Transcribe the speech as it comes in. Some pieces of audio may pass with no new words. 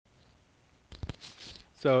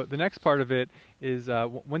So the next part of it is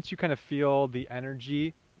once you kind of feel the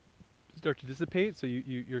energy start to dissipate. So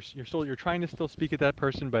you're trying to still speak at that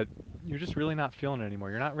person, but you're just really not feeling it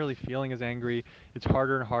anymore. You're not really feeling as angry. It's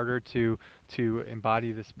harder and harder to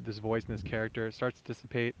embody this voice and this character. It starts to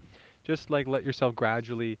dissipate. Just like let yourself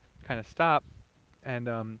gradually kind of stop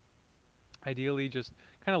and ideally just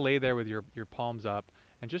kind of lay there with your palms up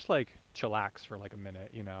and just like chillax for like a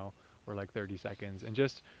minute, or like 30 seconds and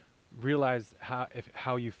just realize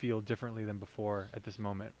how you feel differently than before at this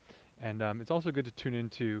moment. And it's also good to tune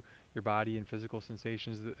into your body and physical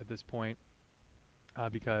sensations at this point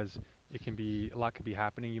because a lot could be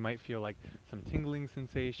happening. You might feel like some tingling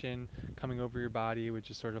sensation coming over your body, which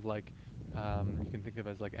is sort of like you can think of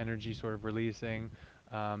as like energy sort of releasing.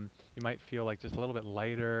 You might feel like just a little bit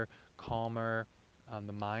lighter, calmer.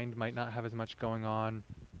 The mind might not have as much going on.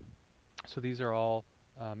 So these are all,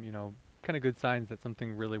 kind of good signs that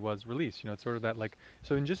something really was released. It's sort of that like,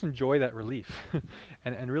 so and just enjoy that relief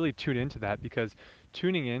and really tune into that because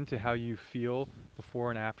tuning into how you feel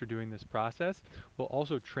before and after doing this process will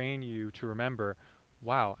also train you to remember,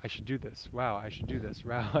 wow, I should do this. Wow, I should do this.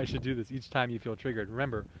 Wow, I should do this each time you feel triggered.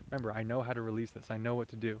 Remember, I know how to release this. I know what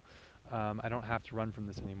to do. I don't have to run from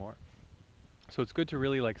this anymore. So it's good to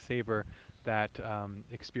really like savor that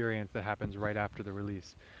experience that happens right after the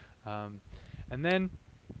release. Um, and then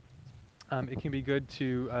it can be good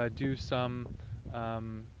to do some,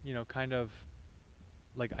 kind of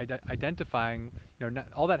like identifying,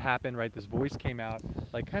 all that happened, right? This voice came out,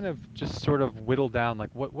 like kind of just sort of whittle down,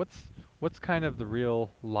 like what's kind of the real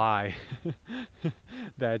lie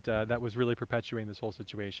that was really perpetuating this whole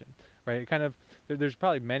situation, right? It kind of there's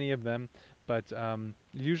probably many of them, but it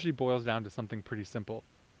usually boils down to something pretty simple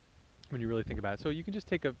when you really think about it. So you can just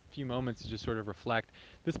take a few moments to just sort of reflect.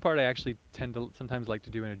 This part I actually tend to sometimes like to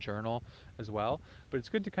do in a journal as well, but it's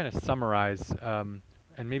good to kind of summarize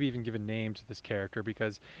and maybe even give a name to this character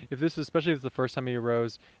because if this is, especially if it's the first time he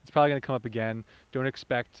arose, it's probably going to come up again. Don't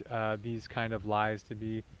expect these kind of lies to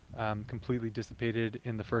be completely dissipated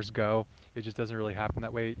in the first go. It just doesn't really happen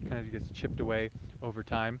that way. It kind of gets chipped away over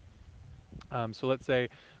time. So let's say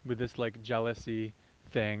with this like jealousy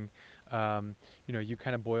thing, you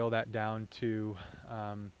kind of boil that down to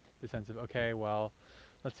the sense of, okay, well,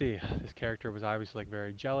 let's see, this character was obviously like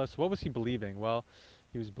very jealous. What was he believing? Well,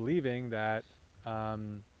 he was believing that,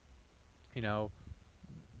 um, you know,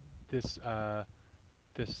 this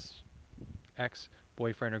this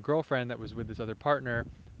ex-boyfriend or girlfriend that was with this other partner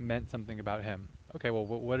meant something about him. Okay, well,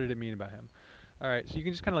 what did it mean about him? All right, so you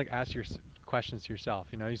can just kind of like ask your questions to yourself.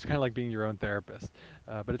 It's kind of like being your own therapist,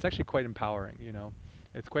 but it's actually quite empowering.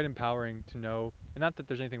 It's quite empowering to know, and not that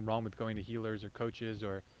there's anything wrong with going to healers or coaches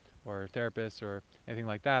or therapists or anything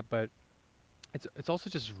like that, but it's also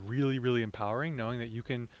just really really empowering knowing that you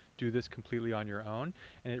can do this completely on your own,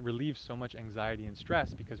 and it relieves so much anxiety and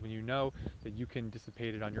stress because when you know that you can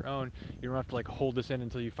dissipate it on your own, you don't have to like hold this in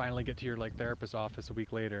until you finally get to your like therapist's office a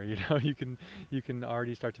week later. You can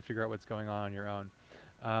already start to figure out what's going on your own.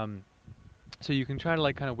 um, so you can try to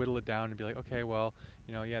like kind of whittle it down and be like, okay, well,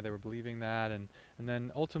 yeah, they were believing that, and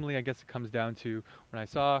then ultimately, I guess it comes down to when I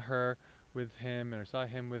saw her with him and I saw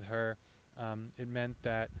him with her, it meant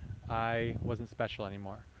that I wasn't special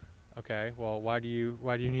anymore. Okay, well, why do you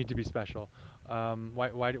need to be special?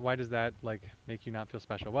 Why does that like make you not feel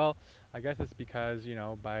special? Well, I guess it's because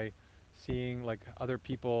by seeing like other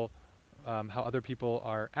people, how other people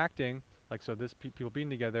are acting, like so this people being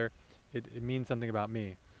together, it means something about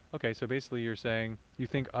me. Okay, so basically you're saying you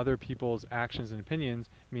think other people's actions and opinions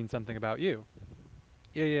mean something about you.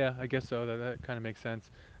 Yeah, yeah, I guess so. That kind of makes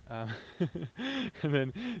sense. Um, and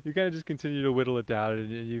then you kind of just continue to whittle it down, and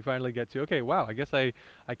you finally get to, okay, wow,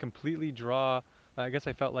 I completely draw. I guess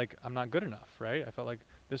I felt like I'm not good enough, right? I felt like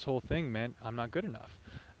this whole thing meant I'm not good enough.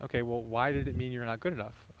 Okay, well, why did it mean you're not good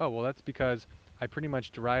enough? Oh, well, that's because I pretty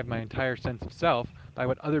much derive my entire sense of self by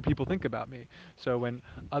what other people think about me. So when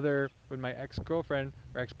my ex-girlfriend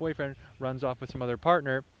or ex-boyfriend runs off with some other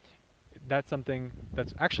partner, that's something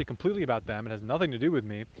that's actually completely about them. It has nothing to do with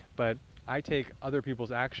me, but I take other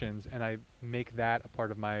people's actions and I make that a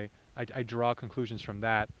part of I draw conclusions from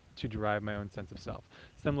that to derive my own sense of self.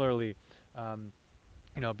 Similarly, um,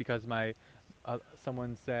 because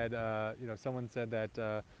someone said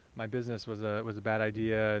that my business was a bad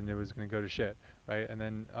idea and it was going to go to shit, right? And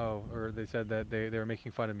then or they said that they were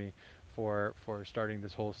making fun of me for starting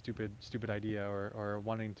this whole stupid idea or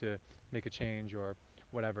wanting to make a change or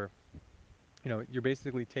whatever. You're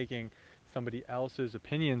basically taking somebody else's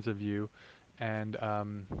opinions of you and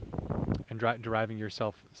deriving your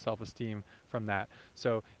self-esteem from that.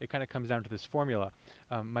 So it kind of comes down to this formula.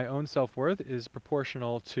 My own self-worth is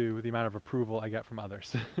proportional to the amount of approval I get from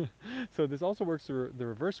others. So this also works the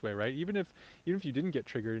reverse way, right? Even if you didn't get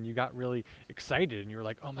triggered and you got really excited and you were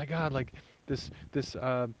like, oh my god, like this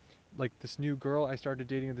like this new girl I started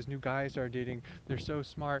dating or this new guy I started dating, they're so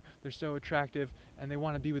smart, they're so attractive, and they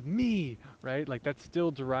want to be with me, right? Like that's still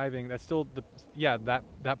deriving, that's still the, yeah,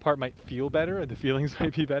 that part might feel better, the feelings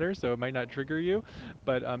might be better, so it might not trigger you,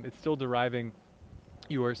 but it's still deriving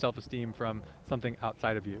your self-esteem from something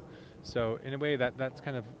outside of you. So in a way that's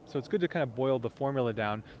kind of, so it's good to kind of boil the formula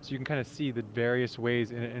down so you can kind of see the various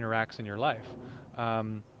ways it interacts in your life.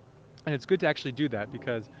 Um, and it's good to actually do that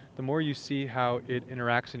because the more you see how it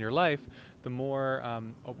interacts in your life, the more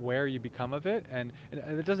aware you become of it. And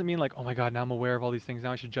it doesn't mean like, oh my God, now I'm aware of all these things.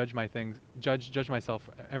 Now I should judge my things, judge myself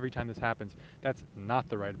every time this happens. That's not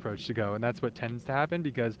the right approach to go. And that's what tends to happen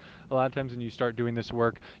because a lot of times when you start doing this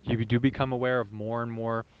work, you do become aware of more and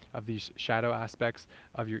more of these shadow aspects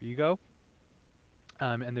of your ego,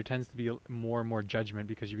 and there tends to be more and more judgment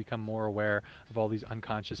because you become more aware of all these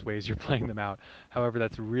unconscious ways you're playing them out. However,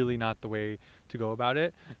 that's really not the way to go about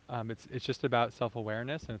it. It's just about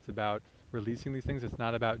self-awareness and it's about releasing these things. It's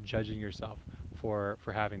not about judging yourself for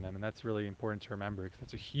having them, and that's really important to remember because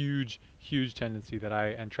that's a huge tendency that I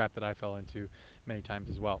and trap that I fell into many times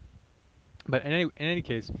as well. But in any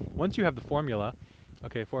case, once you have the formula,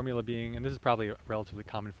 okay, formula being, and this is probably a relatively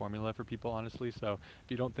common formula for people, honestly. So if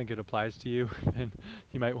you don't think it applies to you, then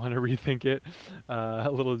you might want to rethink it a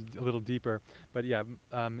little deeper. But yeah,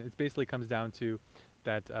 it basically comes down to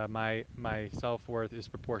that my self worth is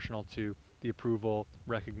proportional to the approval,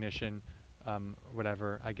 recognition,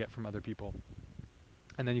 whatever I get from other people.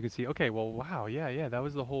 And then you can see, okay, well, wow, yeah, that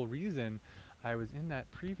was the whole reason I was in that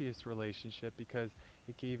previous relationship because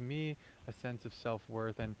it gave me a sense of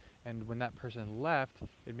self-worth, and when that person left,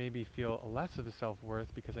 it made me feel less of a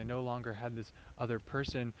self-worth because I no longer had this other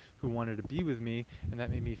person who wanted to be with me, and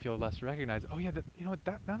that made me feel less recognized. Oh yeah, that, you know what,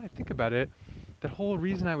 that, now that I think about it, that whole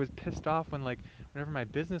reason I was pissed off when, like, whenever my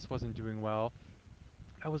business wasn't doing well,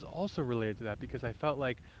 I was also related to that because I felt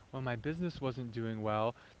like when my business wasn't doing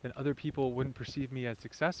well, then other people wouldn't perceive me as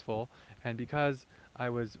successful. And because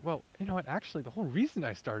I was, well, you know what, actually, the whole reason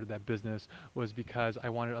I started that business was because I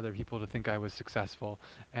wanted other people to think I was successful.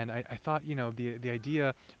 And I thought, the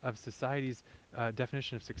idea of society's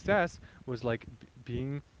definition of success was like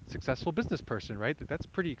being successful business person, right? That's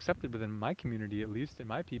pretty accepted within my community, at least in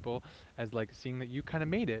my people, as like seeing that you kind of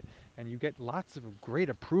made it and you get lots of great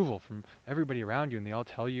approval from everybody around you, and they all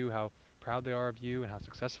tell you how proud they are of you and how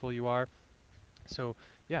successful you are. So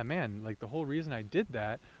yeah, man, like the whole reason I did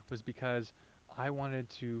that was because I wanted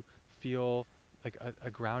to feel like a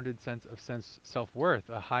grounded sense self-worth,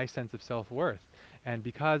 a high sense of self-worth. And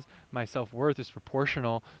because my self-worth is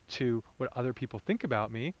proportional to what other people think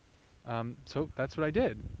about me, so that's what I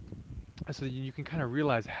did. So you can kind of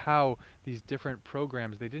realize how these different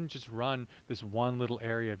programs, they didn't just run this one little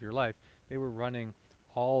area of your life, they were running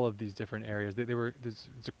all of these different areas. They were this,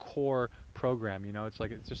 it's a core program, it's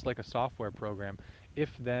like, it's just like a software program. If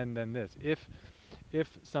then this, if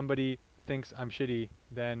somebody thinks I'm shitty,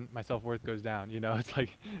 then my self-worth goes down. It's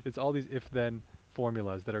like, it's all these if then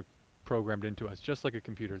formulas that are programmed into us, just like a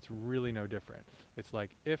computer. It's really no different. It's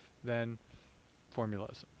like if then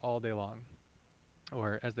formulas all day long,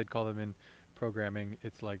 or as they'd call them in programming,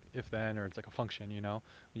 it's like if then, or it's like a function.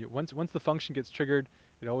 Once the function gets triggered,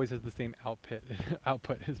 it always has the same output.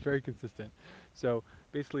 Output is very consistent. So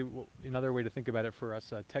basically, another way to think about it for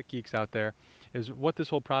us tech geeks out there is what this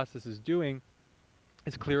whole process is doing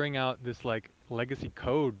is clearing out this like legacy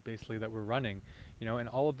code basically that we're running, and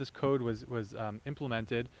all of this code was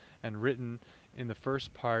implemented and written in the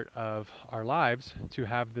first part of our lives to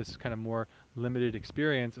have this kind of more limited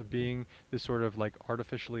experience of being this sort of like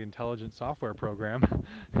artificially intelligent software program.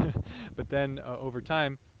 But then over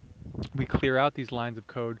time we clear out these lines of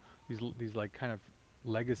code, these like kind of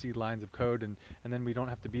legacy lines of code, and then we don't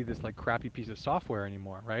have to be this like crappy piece of software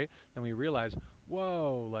anymore, right? Then we realize,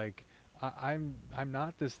 whoa, like I'm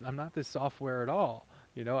not this software at all.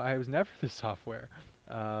 I was never this software.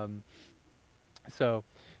 Um, so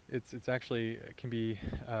it's actually, it can be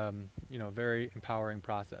a very empowering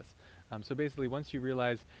process. So basically, once you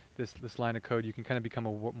realize this line of code, you can kind of become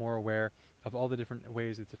more aware of all the different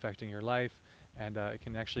ways it's affecting your life, and it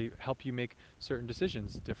can actually help you make certain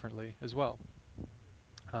decisions differently as well.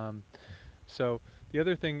 Um, so the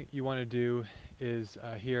other thing you want to do is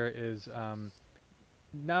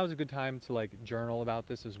now is a good time to like journal about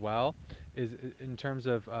this as well. in terms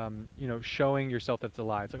of showing yourself that's a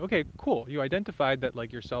lie. It's like, okay, cool, you identified that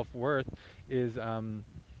like your self-worth is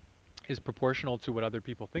is proportional to what other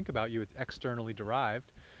people think about you. It's externally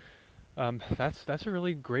derived. That's a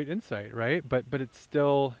really great insight, right? But it's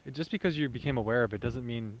still just because you became aware of it doesn't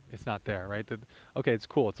mean it's not there, right? That okay, it's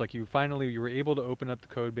cool. It's like you were able to open up the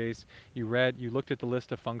code base. You looked at the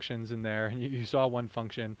list of functions in there, and you saw one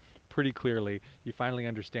function pretty clearly. You finally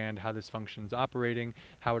understand how this function's operating,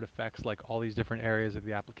 how it affects like all these different areas of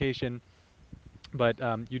the application, but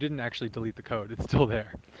you didn't actually delete the code. It's still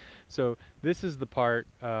there. So this is the part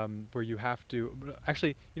where you have to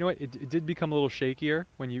actually, you know what? It did become a little shakier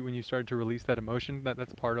when you started to release that emotion.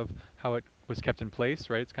 That's part of how it was kept in place,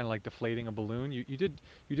 right? It's kind of like deflating a balloon. You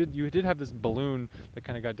did have this balloon that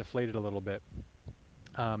kind of got deflated a little bit.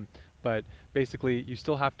 Um, but basically, you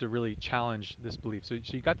still have to really challenge this belief. So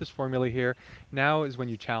you got this formula here. Now is when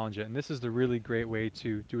you challenge it. And this is the really great way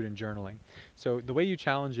to do it in journaling. So the way you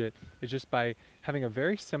challenge it is just by having a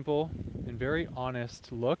very simple and very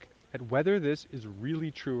honest look at whether this is really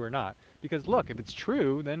true or not. Because look, if it's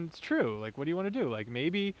true, then it's true. Like, what do you want to do? Like,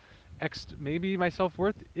 maybe my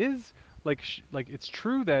self-worth is like it's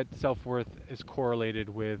true that self-worth is correlated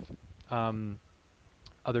with um,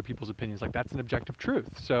 other people's opinions. Like that's an objective truth.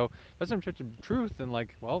 So if that's an objective truth, then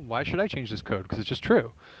like, well, why should I change this code? Because it's just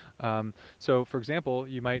true. So for example,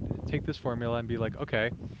 you might take this formula and be like,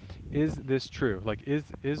 okay, is this true? Like,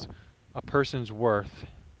 is a person's worth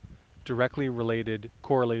directly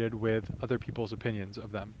correlated with other people's opinions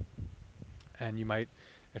of them? And you might,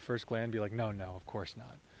 at first glance, be like, no, no, of course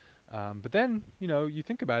not. But then, you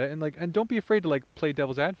think about it and don't be afraid to like play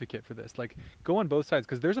devil's advocate for this. Like, go on both sides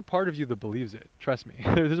because there's a part of you that believes it. Trust me,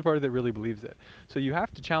 there's a part of that really believes it. So you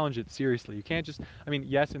have to challenge it seriously. You can't just, I mean,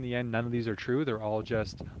 yes, in the end, none of these are true. They're all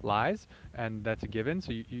just lies, and that's a given.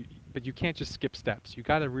 So but you can't just skip steps. You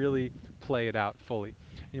got to really play it out fully.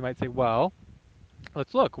 And you might say, well,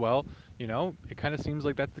 let's look. Well, it kind of seems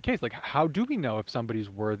like that's the case. Like, how do we know if somebody's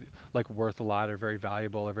worth a lot or very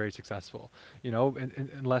valuable or very successful?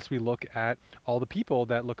 Unless we look at all the people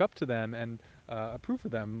that look up to them and approve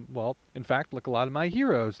of them. Well, in fact, look, a lot of my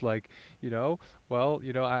heroes, like, you know, one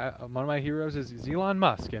of my heroes is Elon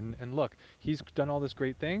Musk, and look, he's done all this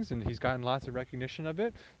great things and he's gotten lots of recognition of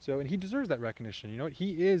it. So, and he deserves that recognition. You know what?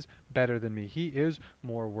 He is better than me. He is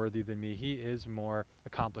more worthy than me. He is more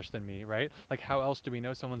accomplished than me, right? Like, how else do we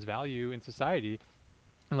know someone's value in society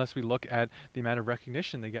unless we look at the amount of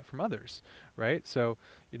recognition they get from others, right? So,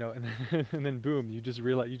 and then, and then boom, you just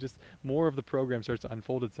realize, more of the program starts to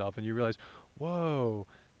unfold itself, and you realize, whoa,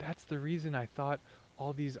 that's the reason I thought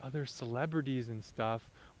all these other celebrities and stuff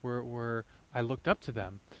were I looked up to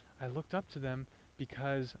them. I looked up to them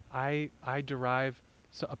because I derive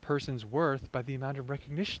a person's worth by the amount of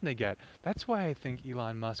recognition they get. That's why I think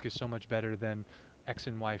Elon Musk is so much better than X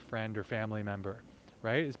and Y friend or family member,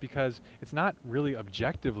 right? Is because it's not really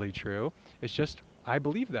objectively true. It's just I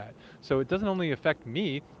believe that. So it doesn't only affect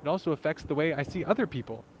me, it also affects the way I see other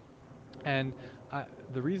people. And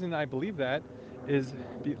the reason I believe that is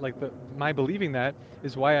my believing that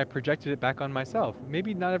is why I projected it back on myself.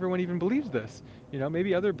 Maybe not everyone even believes this.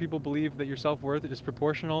 Maybe other people believe that your self-worth is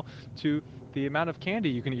proportional to the amount of candy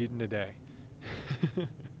you can eat in a day.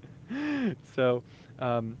 So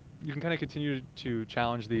you can kind of continue to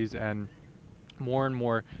challenge these, and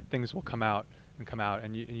more things will come out,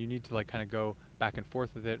 and you need to like kind of go back and forth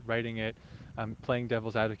with it, writing it, playing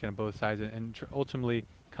devil's advocate on both sides, and ultimately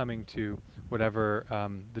coming to whatever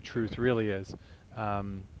the truth really is.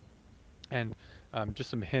 Um, and just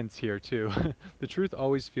some hints here too. The truth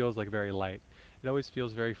always feels like very light. It always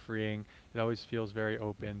feels very freeing. It always feels very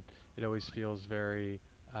open. It always feels very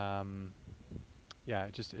yeah,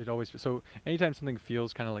 it always so anytime something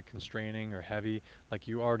feels kind of like constraining or heavy, like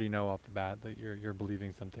you already know off the bat that you're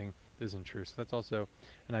believing something that isn't true. So that's also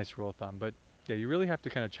a nice rule of thumb. But yeah, you really have to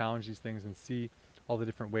kind of challenge these things and see all the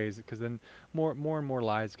different ways, because then more and more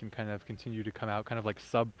lies can kind of continue to come out, kind of like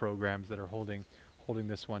sub programs that are holding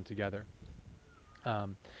this one together.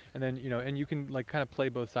 Um, and then and you can like kind of play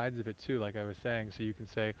both sides of it too, like I was saying. So you can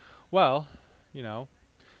say, well, you know,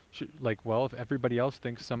 well, if everybody else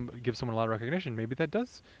thinks gives someone a lot of recognition, maybe that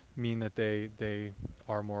does mean that they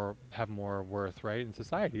have more worth, right, in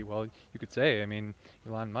society. Well, you could say, I mean,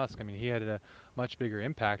 Elon Musk, I mean, he had a much bigger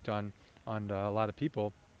impact on a lot of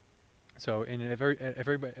people. So, and if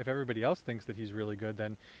everybody else thinks that he's really good,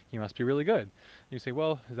 then he must be really good. You say,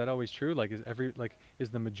 well, is that always true? Like, is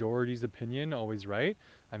the majority's opinion always right?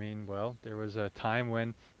 I mean, well, there was a time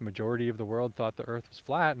when the majority of the world thought the Earth was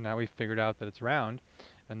flat, and now we figured out that it's round.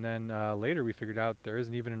 And then later we figured out there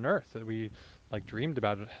isn't even an Earth. That like dreamed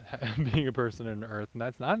about being a person on Earth, and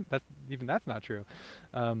that's not true.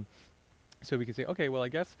 Um, so we can say, okay, well, I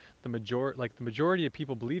guess the majority of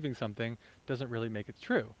people believing something doesn't really make it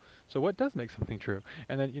true. So what does make something true?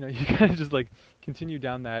 And then you kind of just like continue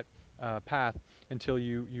down that path until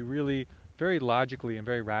you really very logically and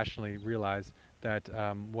very rationally realize that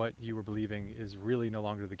what you were believing is really no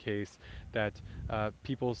longer the case. That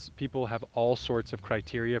people have all sorts of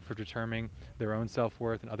criteria for determining their own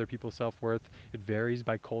self-worth and other people's self-worth. It varies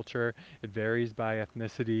by culture. It varies by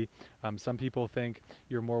ethnicity. Some people think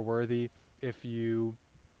you're more worthy if you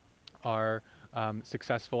are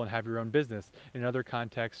successful and have your own business. In other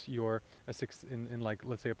contexts, you're in like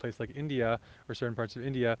let's say a place like India or certain parts of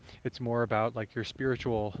India, it's more about like your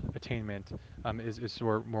spiritual attainment is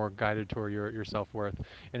more guided toward your self-worth.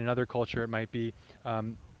 In another culture, it might be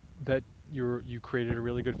that you created a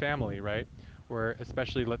really good family, right? Or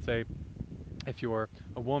especially let's say if you're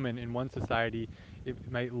a woman in one society,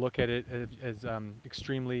 it might look at it as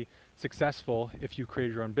extremely successful if you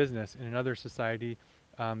created your own business. In another society,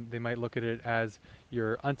 they might look at it as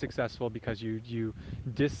you're unsuccessful because you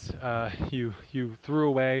threw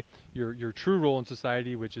away your true role in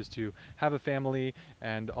society, which is to have a family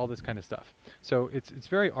and all this kind of stuff. So it's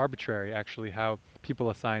very arbitrary actually how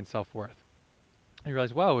people assign self-worth. You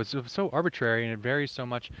realize, wow, it's so arbitrary and it varies so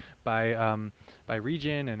much by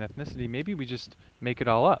region and ethnicity. Maybe we just make it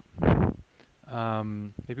all up.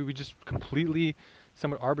 Maybe we just completely,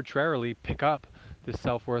 somewhat arbitrarily pick up this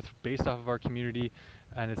self-worth based off of our community,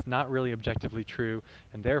 and it's not really objectively true,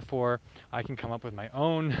 and therefore I can come up with my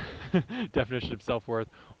own definition of self-worth,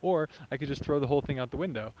 or I could just throw the whole thing out the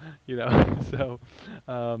window, you know. So,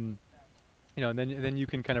 um, and then you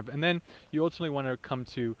can kind of, and then you ultimately want to come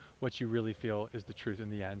to what you really feel is the truth in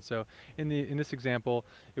the end. So in this example,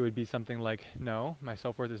 it would be something like, no, my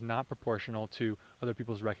self-worth is not proportional to other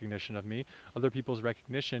people's recognition of me. Other people's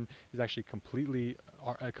recognition is actually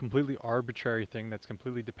a completely arbitrary thing that's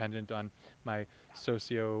completely dependent on my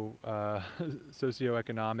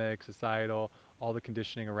socioeconomic, societal, all the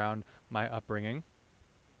conditioning around my upbringing.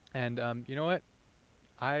 And you know what?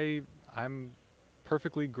 I I'm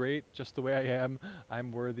perfectly great just the way I am.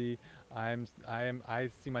 I'm worthy. I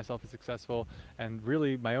see myself as successful, and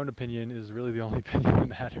really my own opinion is really the only opinion that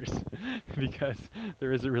matters because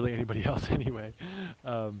there isn't really anybody else anyway.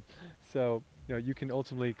 Um, so you can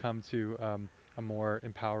ultimately come to a more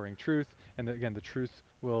empowering truth, and again the truth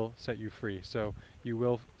will set you free. So you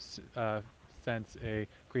will sense a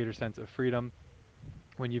greater sense of freedom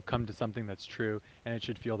when you've come to something that's true, and it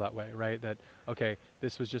should feel that way, right? That, okay,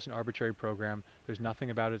 this was just an arbitrary program. There's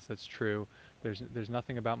nothing about it that's true. There's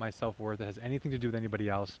nothing about my self-worth that has anything to do with anybody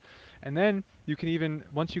else. And then you can even,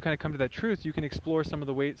 once you kind of come to that truth, you can explore some of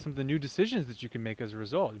the new decisions that you can make as a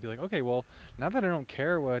result. You'd be like, okay, well, now that I don't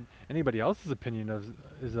care what anybody else's opinion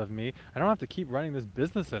is of me, I don't have to keep running this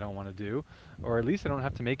business I don't want to do, or at least I don't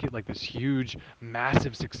have to make it like this huge,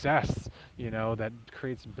 massive success, that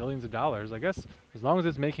creates billions of dollars. I guess as long as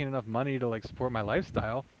it's making enough money to like support my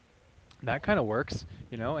lifestyle, that kind of works,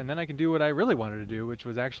 and then I can do what I really wanted to do, which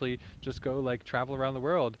was actually just go like travel around the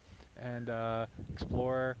world and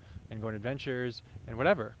explore and go on adventures and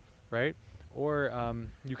whatever, right? Or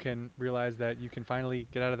you can realize that you can finally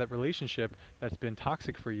get out of that relationship that's been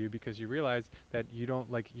toxic for you because you realize that you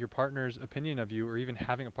don't like your partner's opinion of you, or even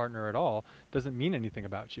having a partner at all doesn't mean anything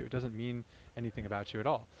about you. It doesn't mean anything about you at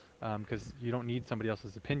all, because you don't need somebody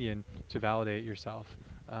else's opinion to validate yourself.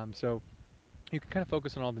 So you can kind of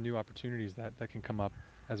focus on all the new opportunities that can come up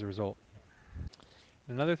as a result.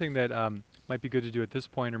 Another thing that might be good to do at this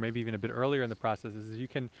point, or maybe even a bit earlier in the process, is you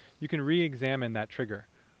can re-examine that trigger,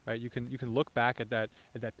 right? You can look back at that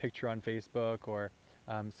picture on Facebook, or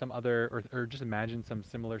some other, or just imagine some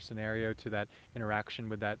similar scenario to that interaction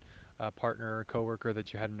with that partner or coworker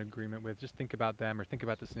that you had an agreement with. Just think about them, or think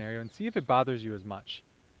about the scenario, and see if it bothers you as much.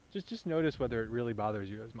 Just notice whether it really bothers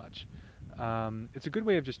you as much. It's a good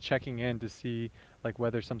way of just checking in to see like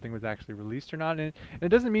whether something was actually released or not. And it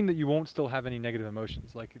doesn't mean that you won't still have any negative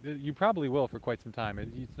emotions. Like you probably will for quite some time.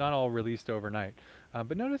 It's not all released overnight.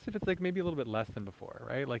 But notice if it's like maybe a little bit less than before,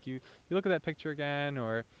 right? Like you look at that picture again,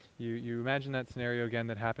 or you imagine that scenario again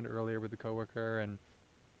that happened earlier with the coworker, and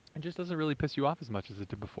it just doesn't really piss you off as much as it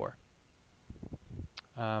did before.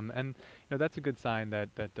 And that's a good sign that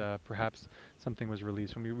perhaps something was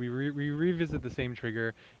released. When we revisit the same trigger,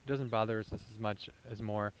 it doesn't bother us as much as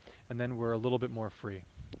more, and then we're a little bit more free.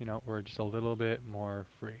 We're just a little bit more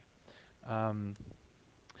free. Um,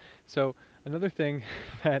 so another thing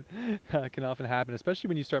that can often happen, especially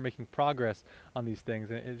when you start making progress on these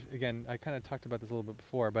things, and again, I kind of talked about this a little bit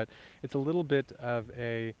before, but it's a little bit of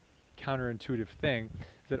a counterintuitive thing,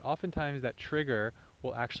 is that oftentimes that trigger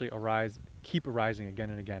will actually arise, keep arising again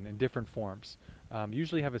and again in different forms.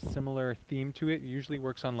 Usually have a similar theme to it. It usually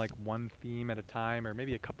works on like one theme at a time, or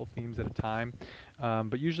maybe a couple themes at a time.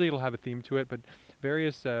 But usually it'll have a theme to it. But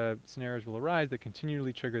various scenarios will arise that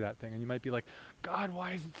continually trigger that thing, and you might be like, God,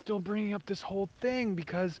 why is it still bringing up this whole thing?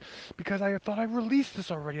 Because I thought I released this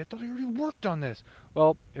already. I thought I already worked on this.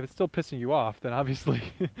 Well, if it's still pissing you off, then obviously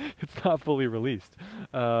it's not fully released.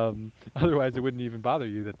 Otherwise, it wouldn't even bother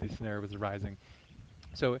you that the scenario was arising.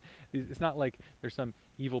 So it's not like there's some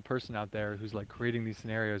evil person out there who's like creating these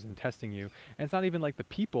scenarios and testing you. And it's not even like the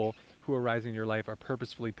people who are rising in your life are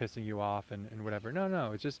purposefully pissing you off and whatever. No,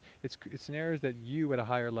 no, it's just it's scenarios that you at a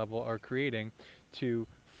higher level are creating to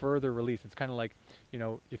further release. It's kind of like,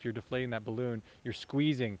 if you're deflating that balloon, you're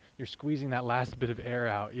squeezing that last bit of air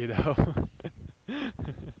out,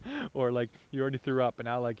 or like you already threw up and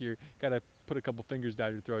now like you gotta put a couple fingers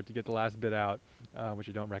down your throat to get the last bit out, which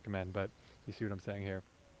I don't recommend, but you see what I'm saying here.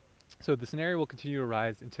 So the scenario will continue to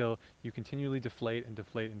rise until you continually deflate and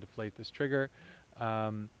deflate and deflate this trigger,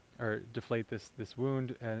 um, or deflate this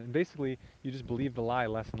wound, and basically you just believe the lie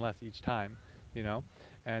less and less each time, you know,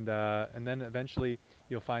 and then eventually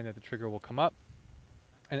you'll find that the trigger will come up,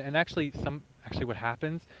 and actually what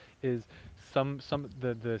happens is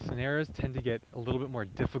the scenarios tend to get a little bit more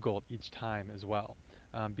difficult each time as well,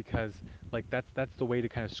 because like that's the way to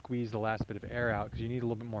kind of squeeze the last bit of air out, because you need a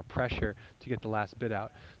little bit more pressure to get the last bit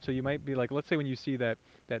out. So you might be like, let's say when you see that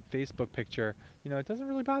Facebook picture, it doesn't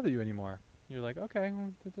really bother you anymore. You're like, okay,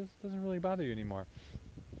 well, doesn't really bother you anymore.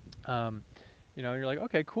 um, you're like,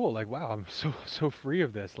 okay, cool. Like, wow, I'm so free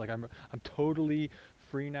of this. Like, I'm totally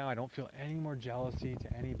free now. I don't feel any more jealousy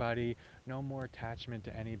to anybody, no more attachment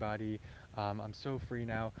to anybody. I'm so free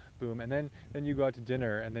now. Boom. And then you go out to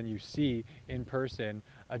dinner, and then you see in person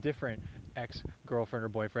a different ex-girlfriend or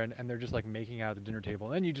boyfriend, and they're just like making out at the dinner table.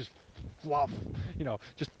 And then you just fluff,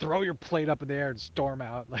 just throw your plate up in the air and storm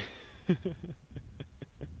out. Like,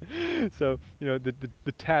 so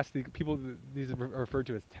the tests, the people, these are referred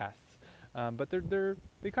to as tests, but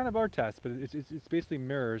they kind of are tests, but it's basically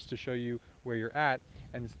mirrors to show you where you're at,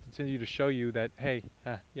 and it's continue to show you that, hey,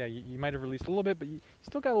 yeah, you might have released a little bit, but you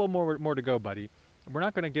still got a little more to go, buddy. We're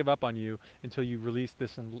not going to give up on you until you release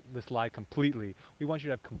this lie completely. We want you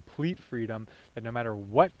to have complete freedom, that no matter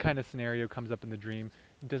what kind of scenario comes up in the dream,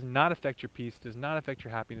 it does not affect your peace, does not affect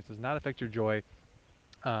your happiness, does not affect your joy.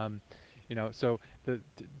 um, so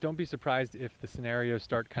don't be surprised if the scenarios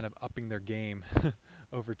start kind of upping their game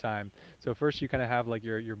over time. So first you kind of have like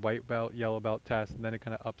your white belt, yellow belt test, and then it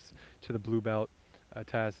kind of ups to the blue belt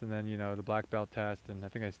test, and then the black belt test, and I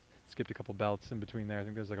think I skipped a couple belts in between there. I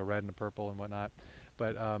think there's like a red and a purple and whatnot.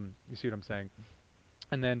 But you see what I'm saying?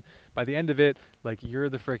 And then by the end of it, like you're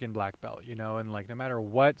the freaking black belt, and like no matter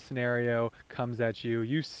what scenario comes at you,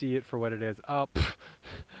 you see it for what it is. Oh,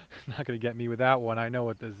 not gonna get me with that one. I know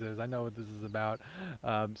what this is. I know what this is about.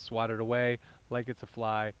 Swat it away like it's a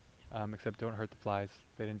fly, except don't hurt the flies.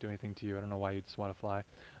 They didn't do anything to you. I don't know why you'd swat a fly.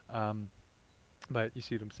 Um, but you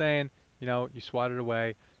see what I'm saying? You swat it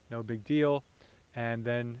away, no big deal, and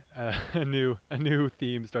then a new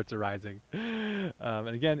theme starts arising. And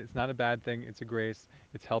again, it's not a bad thing. It's a grace.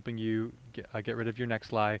 It's helping you get rid of your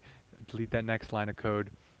next lie, delete that next line of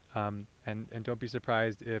code, and don't be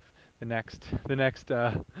surprised if the next the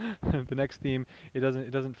next theme, it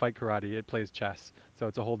doesn't fight karate. It plays chess. So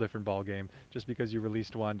it's a whole different ball game. Just because you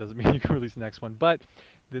released one doesn't mean you can release the next one. But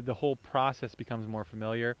the whole process becomes more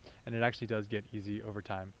familiar, and it actually does get easy over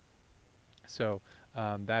time. So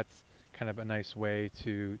that's kind of a nice way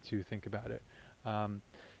to think about it. Um,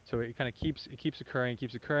 so it keeps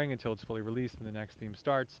occurring until it's fully released, and the next theme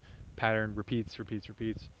starts. Pattern repeats, repeats,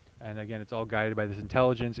 repeats, and again, it's all guided by this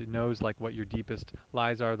intelligence. It knows like what your deepest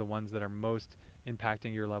lies are, the ones that are most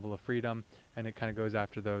impacting your level of freedom, and it kind of goes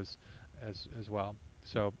after those as well.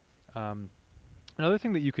 So. Another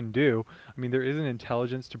thing that you can do, I mean, there is an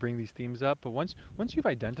intelligence to bring these themes up, but once you've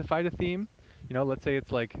identified a theme, let's say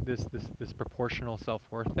it's like this proportional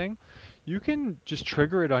self-worth thing, you can just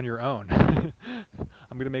trigger it on your own.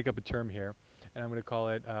 I'm going to make up a term here, and I'm going to call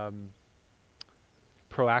it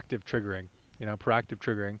proactive triggering. Proactive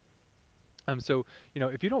triggering. So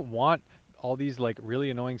if you don't want all these like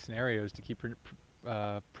really annoying scenarios to keep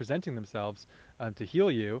presenting themselves to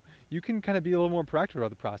heal you, you can kind of be a little more proactive about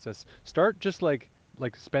the process. Start just like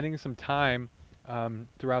spending some time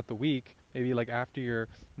throughout the week, maybe like after your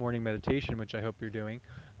morning meditation, which I hope you're doing,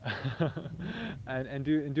 and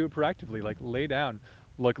do it proactively. Like lay down,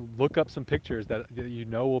 look up some pictures that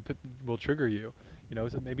will trigger you.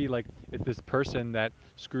 So maybe like if this person that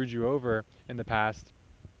screwed you over in the past,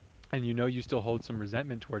 and you know you still hold some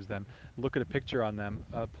resentment towards them, look at a picture on them,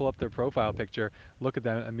 pull up their profile picture, look at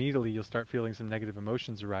them, immediately you'll start feeling some negative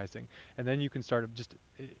emotions arising. And then you can start just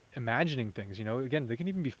imagining things, again, they can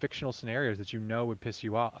even be fictional scenarios that you know would piss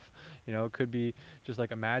you off. It could be just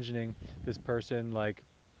like imagining this person like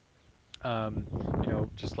um,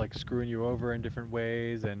 just like screwing you over in different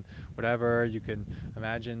ways and whatever. You can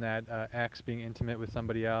imagine that X being intimate with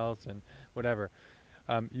somebody else and whatever.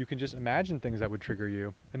 You can just imagine things that would trigger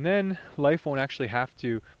you. And then life won't actually have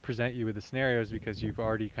to present you with the scenarios because you've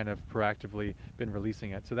already kind of proactively been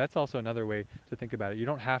releasing it. So that's also another way to think about it. You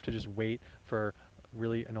don't have to just wait for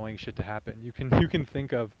really annoying shit to happen. You can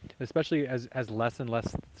think of, especially as less and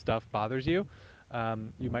less stuff bothers you,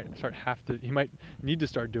 you might need to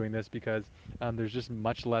start doing this because there's just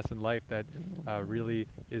much less in life that really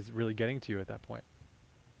is really getting to you at that point.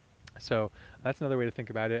 So that's another way to think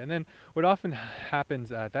about it. And then what often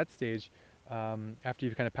happens at that stage, after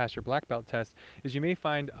you've kind of passed your black belt test, is you may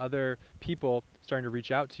find other people starting to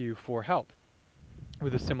reach out to you for help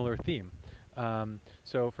with a similar theme.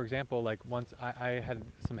 So for example, like once I had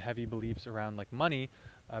some heavy beliefs around like money,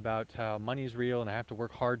 about how money is real and I have to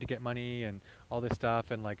work hard to get money and all this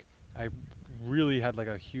stuff, and like I really had like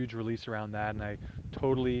a huge release around that, and I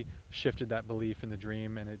totally shifted that belief in the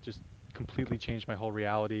dream, and it just completely changed my whole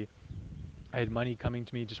reality. I had money coming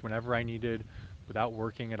to me just whenever I needed without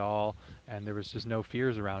working at all, and there was just no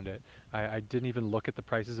fears around it. I didn't even look at the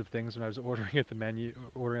prices of things when I was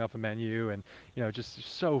ordering off a menu, and just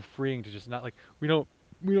so freeing to just not like we don't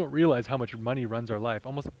realize how much money runs our life.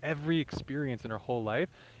 Almost every experience in our whole life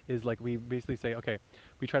is like we basically say, okay,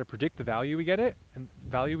 we try to predict the value we get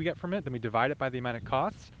from it, then we divide it by the amount it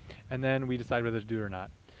costs, and then we decide whether to do it or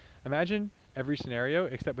not. Imagine every scenario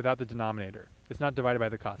except without the denominator. It's not divided by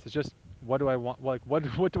the cost. It's just what do I want? Like what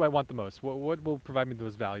do I want the most? What will provide me the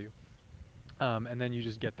most value? And then you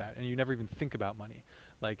just get that, and you never even think about money.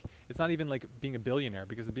 Like it's not even like being a billionaire,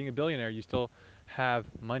 because being a billionaire, you still have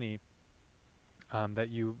money that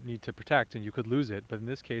you need to protect, and you could lose it. But in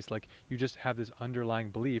this case, like you just have this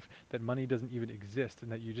underlying belief that money doesn't even exist,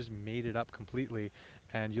 and that you just made it up completely,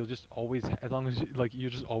 and you'll just always, as long as like you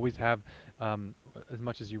just always have as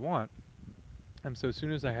much as you want. So as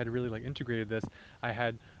soon as I had really like integrated this, I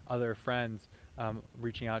had other friends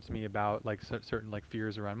reaching out to me about like certain like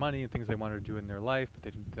fears around money and things they wanted to do in their life,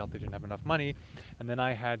 but felt they didn't have enough money, and then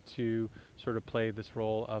I had to sort of play this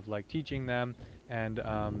role of like teaching them and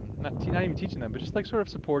not even teaching them, but just like sort of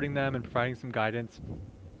supporting them and providing some guidance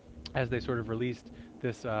as they sort of released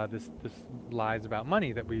this lies about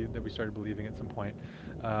money that we started believing at some point.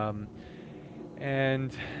 Um,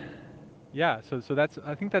 and yeah, so that's,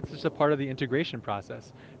 I think that's just a part of the integration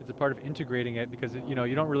process. It's a part of integrating it because you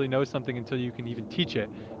don't really know something until you can even teach it,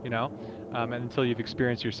 you know, and until you've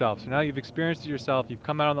experienced yourself. So now you've experienced it yourself, you've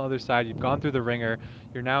come out on the other side, you've gone through the ringer,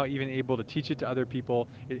 you're now even able to teach it to other people.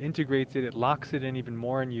 It integrates it, it locks it in even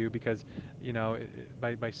more in you because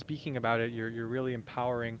by speaking about it, you're really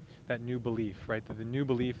empowering that new belief, right? The new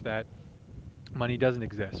belief that money doesn't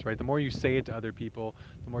exist, right? The more you say it to other people,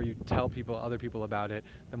 the more you tell other people about it,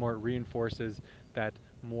 the more it reinforces that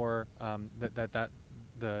more that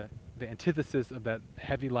the the antithesis of that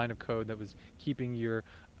heavy line of code that was keeping your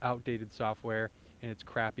outdated software in its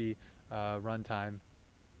crappy runtime,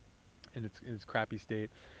 in its crappy state.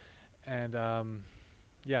 And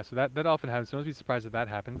yeah, so that often happens. So don't be surprised if that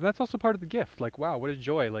happens. And that's also part of the gift. Like, wow, what a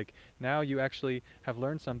joy! Like now you actually have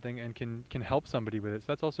learned something and can help somebody with it. So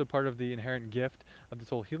that's also part of the inherent gift of this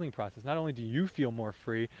whole healing process. Not only do you feel more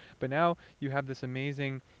free, but now you have this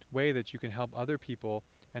amazing way that you can help other people,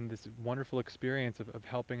 and this wonderful experience of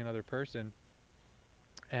helping another person.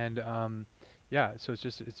 And yeah, so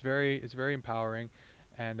it's very empowering.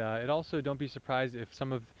 And it also, don't be surprised if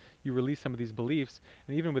you release some of these beliefs,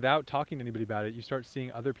 and even without talking to anybody about it, you start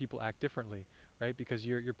seeing other people act differently, right? Because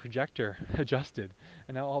your projector adjusted,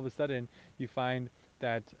 and now all of a sudden you find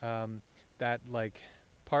that that like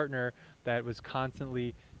partner that was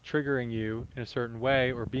constantly triggering you in a certain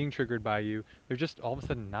way or being triggered by you, they're just all of a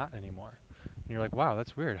sudden not anymore. And you're like, wow,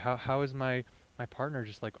 that's weird. How is my partner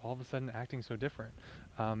just like all of a sudden acting so different?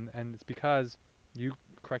 And it's because you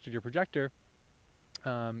corrected your projector,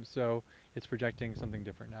 so it's projecting something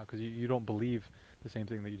different now because you don't believe the same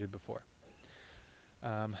thing that you did before.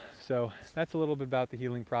 So that's a little bit about the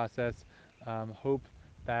healing process. Hope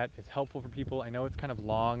that is helpful for people. I know it's kind of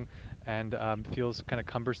long and feels kind of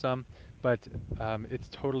cumbersome, but it's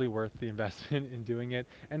totally worth the investment in doing it.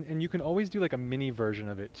 And you can always do like a mini version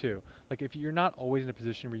of it too. Like if you're not always in a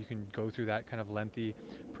position where you can go through that kind of lengthy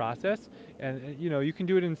process, and you can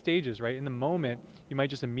do it in stages, right? In the moment, you might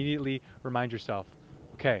just immediately remind yourself,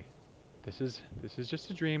 okay, this is just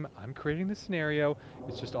a dream. I'm creating this scenario.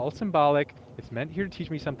 It's just all symbolic. It's meant here to teach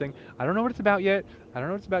me something. I don't know what it's about yet. I don't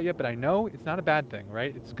know what it's about yet, but I know it's not a bad thing,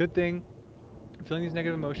 right? It's a good thing. I'm feeling these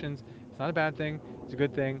negative emotions. It's not a bad thing. It's a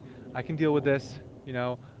good thing. I can deal with this. You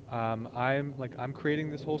know, I'm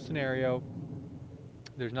creating this whole scenario.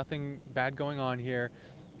 There's nothing bad going on here,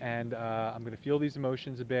 and I'm gonna feel these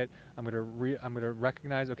emotions a bit. I'm gonna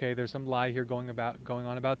recognize, okay, there's some lie here going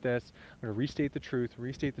on about this. I'm gonna restate the truth,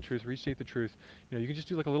 restate the truth, restate the truth. You know, you can just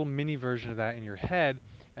do like a little mini version of that in your head,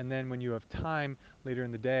 and then when you have time later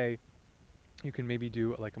in the day, you can maybe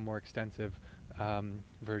do like a more extensive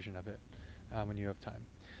version of it when you have time.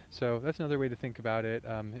 So that's another way to think about it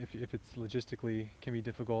if it's logistically can be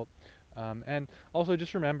difficult. And also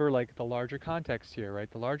just remember like the larger context here,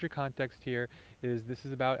 right? The larger context here is this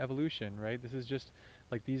is about evolution, right? This is just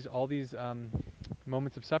like all these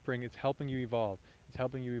moments of suffering. It's helping you evolve. It's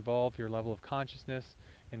helping you evolve your level of consciousness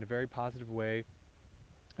in a very positive way,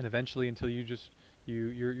 and eventually until you just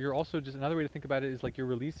you're also just another way to think about it is like you're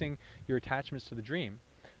releasing your attachments to the dream.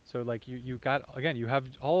 So like you got again you have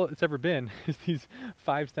all it's ever been is these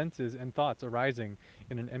five senses and thoughts arising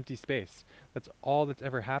in an empty space. That's all that's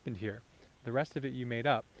ever happened here. The rest of it you made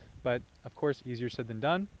up, but of course easier said than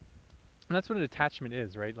done. And that's what an attachment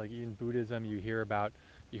is, right? Like in Buddhism you hear about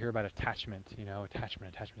attachment, you know,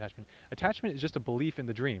 attachment. Attachment is just a belief in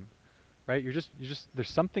the dream, right? You're just there's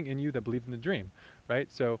something in you that believes in the dream, right?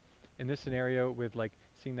 So in this scenario with like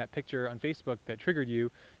seeing that picture on Facebook that triggered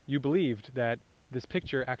you, you believed that this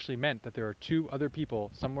picture actually meant that there are two other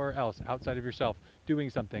people somewhere else outside of yourself doing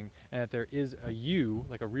something, and that there is a you,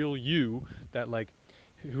 like a real you, that like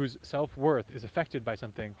whose self-worth is affected by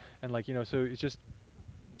something. And like, you know, so it's just,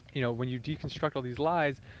 you know, when you deconstruct all these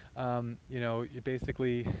lies, you know, it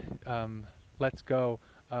basically lets go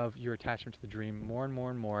of your attachment to the dream more and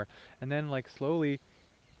more and more, and then like slowly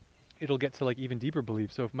it'll get to like even deeper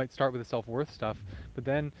beliefs. So it might start with the self-worth stuff, but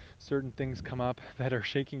then certain things come up that are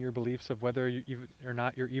shaking your beliefs of whether you even or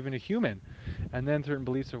not you're even a human, and then certain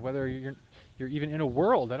beliefs of whether you're even in a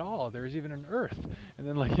world at all. There's even an Earth, and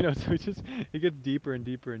then like, you know, so it gets deeper and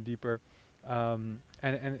deeper and deeper. And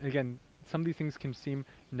again, some of these things can seem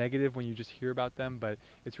negative when you just hear about them, but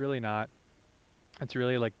it's really not. It's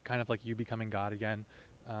really like kind of like you becoming God again,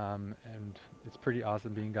 and it's pretty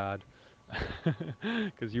awesome being God,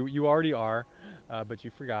 because you already are, but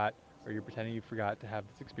you forgot, or you're pretending you forgot to have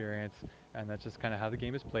this experience, and that's just kind of how the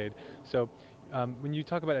game is played. So when you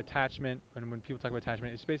talk about attachment, and when people talk about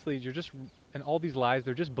attachment, it's basically you're just and all these lies,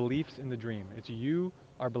 they're just beliefs in the dream. It's you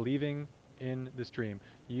are believing in this dream.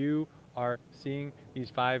 You are seeing these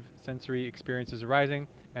five sensory experiences arising,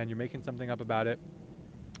 and you're making something up about it,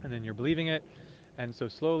 and then you're believing it, and so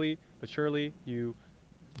slowly but surely, you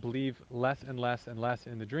believe less and less and less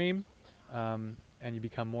in the dream, and you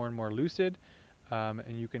become more and more lucid,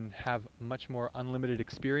 and you can have much more unlimited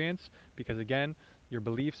experience because, again, your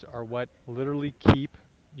beliefs are what literally keep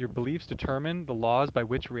your beliefs determine the laws by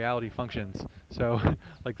which reality functions. So,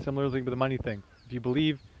 like similarly with the money thing, if you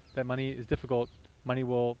believe that money is difficult, money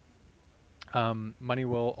will money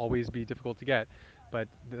will always be difficult to get, but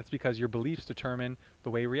that's because your beliefs determine the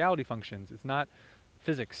way reality functions. It's not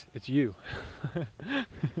physics, it's you.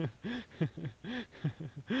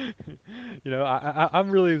 You know, I'm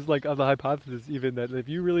really like of the hypothesis even that if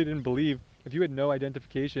you really didn't believe, if you had no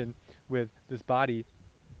identification with this body,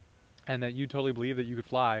 and that you totally believe that you could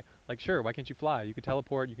fly, like sure, why can't you fly? You could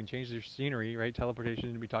teleport, you can change your scenery, right?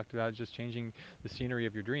 Teleportation we talked about, just changing the scenery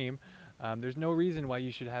of your dream. There's no reason why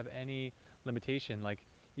you should have any limitation, like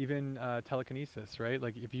even telekinesis, right?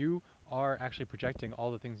 Like if you are actually projecting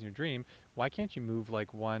all the things in your dream, why can't you move like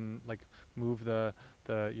move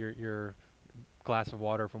your glass of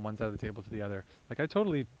water from one side of the table to the other? Like I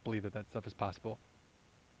totally believe that that stuff is possible.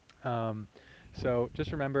 Um, so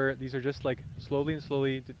just remember, these are just like slowly and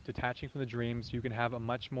slowly detaching from the dreams. You can have a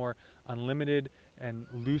much more unlimited and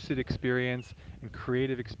lucid experience and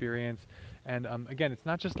creative experience. And again, it's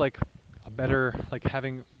not just like a better, like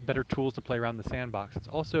having better tools to play around the sandbox. It's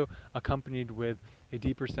also accompanied with a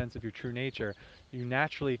deeper sense of your true nature. You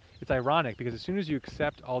naturally, it's ironic because as soon as you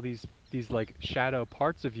accept all these like shadow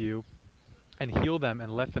parts of you, and heal them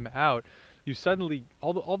and let them out, you suddenly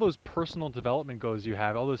all those personal development goals you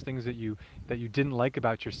have, all those things that you didn't like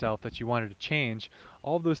about yourself that you wanted to change,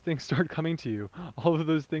 all of those things start coming to you. All of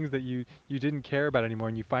those things that you didn't care about anymore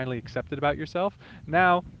and you finally accepted about yourself,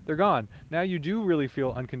 now they're gone. Now you do really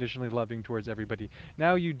feel unconditionally loving towards everybody.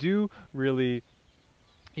 Now you do really,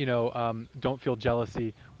 you know, don't feel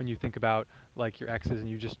jealousy when you think about like your exes, and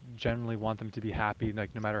you just generally want them to be happy,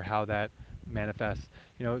 like no matter how that manifests.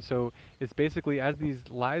 So it's basically as these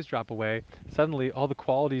lies drop away, suddenly all the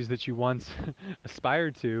qualities that you once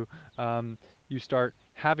aspired to, you start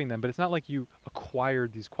having them. But it's not like you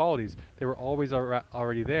acquired these qualities; they were always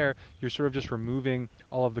already there. You're sort of just removing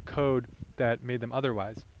all of the code that made them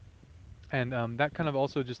otherwise. And that kind of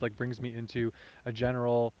also just like brings me into a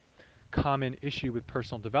general common issue with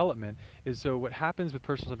personal development is so what happens with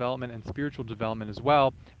personal development and spiritual development as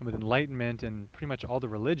well, and with enlightenment and pretty much all the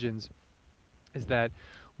religions, is that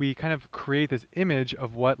we kind of create this image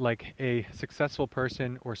of what like a successful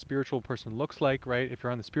person or spiritual person looks like, right? If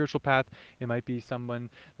you're on the spiritual path, it might be someone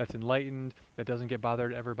that's enlightened, that doesn't get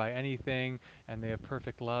bothered ever by anything, and they have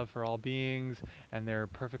perfect love for all beings, and they're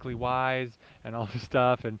perfectly wise and all this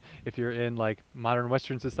stuff. And if you're in like modern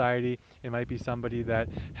Western society, it might be somebody that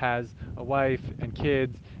has a wife and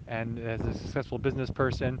kids and is a successful business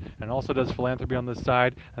person and also does philanthropy on the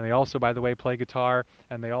side, and they also, by the way, play guitar,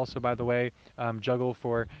 and they also, by the way, juggle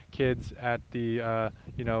for kids at the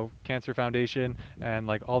Cancer Foundation and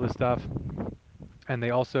like all this stuff. And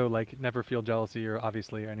they also like never feel jealousy or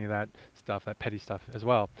obviously any of that stuff, that petty stuff as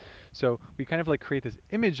well. So we kind of like create this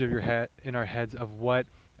image of your head in our heads of what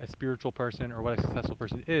a spiritual person or what a successful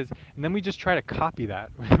person is, and then we just try to copy that.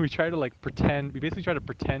 We try to like pretend. We basically try to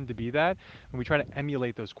pretend to be that, and we try to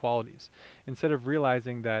emulate those qualities instead of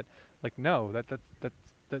realizing that like no,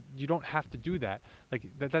 that you don't have to do that. Like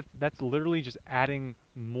that's literally just adding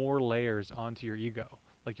more layers onto your ego.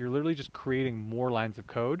 Like you're literally just creating more lines of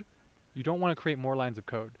code. You don't want to create more lines of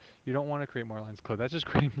code. You don't want to create more lines of code. That's just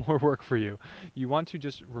creating more work for you. You want to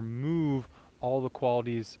just remove all the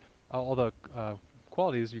qualities, all the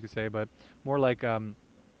qualities you could say, but more like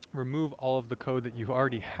remove all of the code that you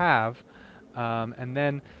already have, and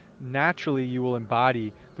then naturally you will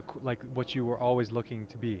embody like what you were always looking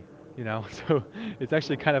to be. So it's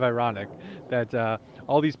actually kind of ironic that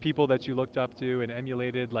all these people that you looked up to and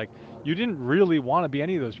emulated, like you didn't really want to be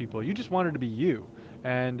any of those people. You just wanted to be you,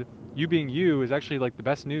 and you being you is actually like the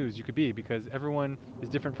best news you could be because everyone is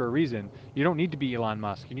different for a reason. You don't need to be Elon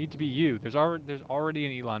Musk. You need to be you. There's already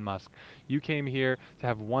an Elon Musk. You came here to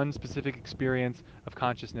have one specific experience of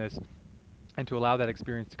consciousness and to allow that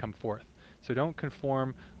experience to come forth. So don't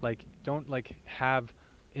conform, like don't like have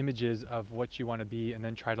images of what you want to be and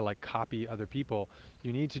then try to like copy other people.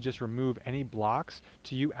 You need to just remove any blocks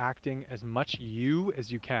to you acting as much you as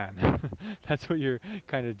you can. That's what you're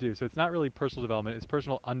kind of do. So it's not really personal development, it's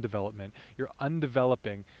personal undevelopment. You're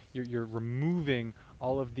undeveloping, you're removing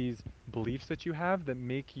all of these beliefs that you have that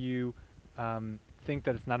make you think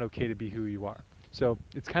that it's not okay to be who you are. So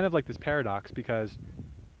it's kind of like this paradox because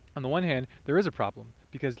on the one hand, there is a problem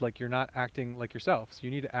because like you're not acting like yourself. So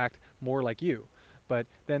you need to act more like you. But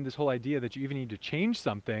then this whole idea that you even need to change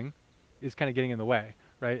something is kind of getting in the way,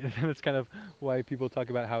 right? And that's kind of why people talk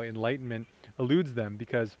about how enlightenment eludes them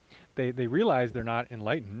because they realize they're not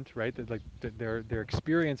enlightened, right? That like their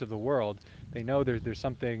experience of the world, they know there's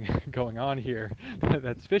something going on here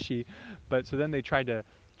that's fishy, but so then they try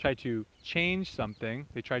to change something.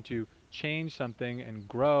 They try to change something and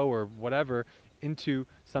grow or whatever into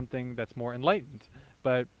something that's more enlightened.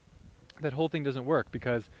 But that whole thing doesn't work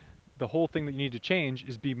because the whole thing that you need to change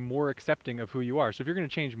is be more accepting of who you are. So if you're going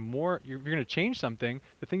to change more, you're going to change something,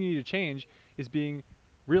 the thing you need to change is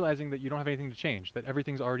realizing that you don't have anything to change, that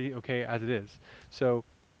everything's already okay as it is. So,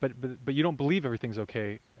 but you don't believe everything's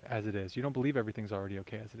okay as it is. You don't believe everything's already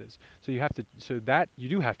okay as it is. So you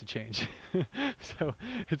do have to change. So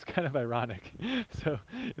it's kind of ironic. So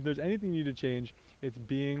if there's anything you need to change, it's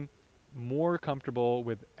being more comfortable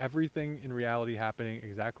with everything in reality happening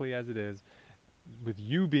exactly as it is, with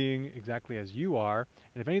you being exactly as you are,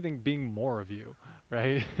 and if anything, being more of you,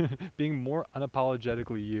 right? Being more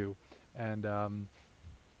unapologetically you. And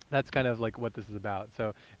that's kind of like what this is about.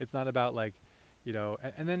 So it's not about like,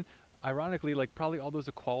 and then ironically, like probably all those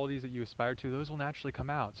qualities that you aspire to, those will naturally come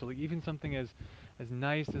out. So like even something as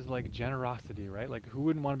nice as like generosity, right? Like who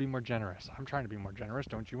wouldn't want to be more generous? I'm trying to be more generous.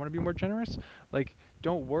 Don't you want to be more generous? Like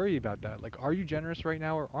don't worry about that. Like are you generous right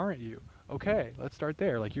now or aren't you? Okay, let's start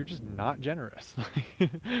there. Like you're just not generous.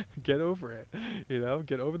 Like get over it.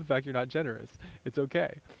 Get over the fact you're not generous. It's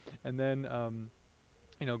okay. And then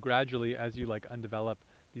gradually as you like undevelop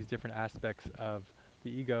these different aspects of the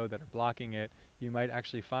ego that are blocking it, you might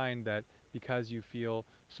actually find that because you feel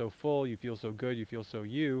so full, you feel so good, you feel so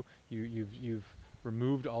you've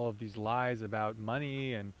removed all of these lies about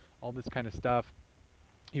money and all this kind of stuff,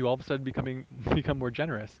 you all of a sudden become more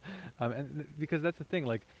generous, because that's the thing,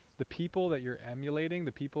 like the people that you're emulating,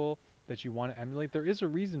 the people that you want to emulate, there is a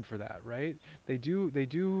reason for that, right? They do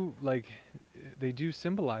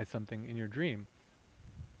symbolize something in your dream,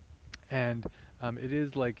 and it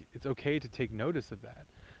is like it's okay to take notice of that.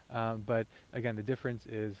 But again, the difference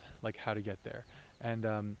is like how to get there.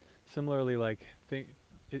 And similarly, like think,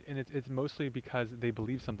 and it's mostly because they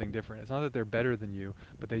believe something different. It's not that they're better than you,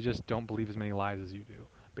 but they just don't believe as many lies as you do.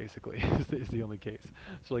 Basically, is the only case.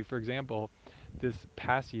 So like for example, this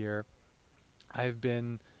past year, I've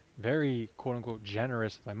been very quote unquote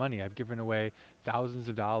generous with my money. I've given away thousands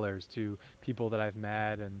of dollars to people that I've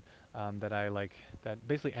met and that I like, that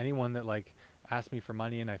basically anyone that like asked me for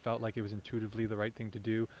money and I felt like it was intuitively the right thing to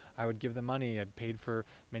do, I would give them money. I'd paid for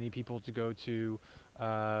many people to go to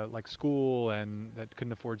like school and that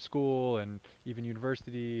couldn't afford school and even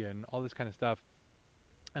university and all this kind of stuff,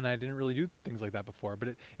 and I didn't really do things like that before.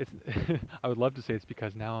 But it's I would love to say it's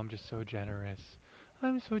because now I'm just so generous.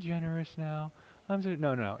 I'm so generous now. I'm so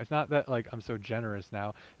no, no, no. It's not that like I'm so generous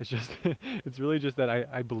now. It's just it's really just that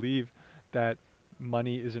I believe that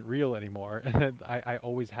money isn't real anymore and that I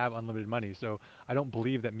always have unlimited money. So I don't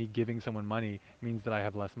believe that me giving someone money means that I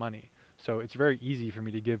have less money. So it's very easy for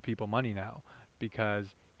me to give people money now because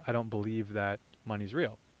I don't believe that money's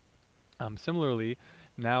real. Similarly,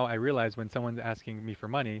 now I realize when someone's asking me for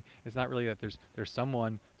money, it's not really that there's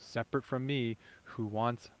someone separate from me who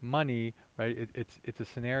wants money, right? It's a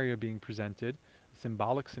scenario being presented, a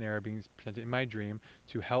symbolic scenario being presented in my dream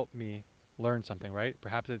to help me learn something, right?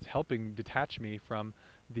 Perhaps it's helping detach me from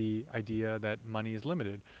the idea that money is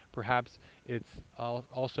limited. Perhaps it's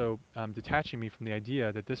also detaching me from the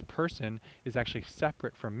idea that this person is actually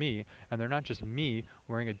separate from me and they're not just me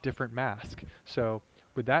wearing a different mask.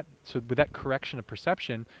 With that correction of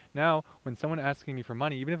perception, now when someone asking me for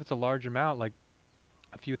money, even if it's a large amount, like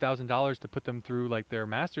a few $1,000s to put them through like their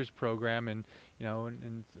master's program and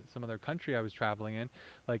some other country I was traveling in,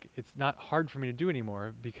 like it's not hard for me to do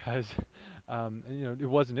anymore because it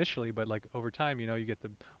was initially, but like over time, you get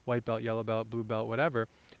the white belt, yellow belt, blue belt, whatever.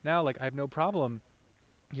 Now like I have no problem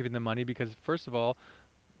giving them money because first of all,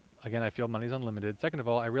 again, I feel money's unlimited. Second of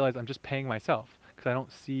all, I realize I'm just paying myself because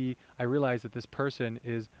I realize that this person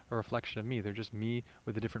is a reflection of me. They're just me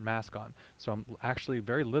with a different mask on. So I'm actually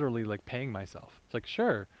very literally like paying myself. It's like,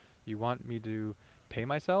 sure, you want me to pay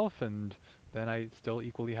myself and then I still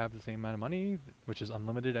equally have the same amount of money, which is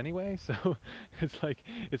unlimited anyway. So it's like,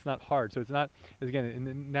 it's not hard. So it's not, again,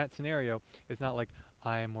 in that scenario, it's not like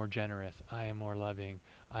I am more generous, I am more loving,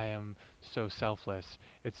 I am so selfless.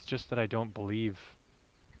 It's just that I don't believe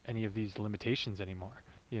any of these limitations anymore,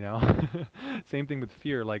 you know? Same thing with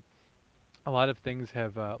fear. Like a lot of things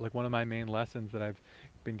have, like one of my main lessons that I've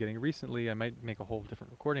been getting recently, I might make a whole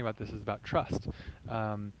different recording about this, is about trust.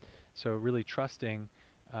 Um, so really trusting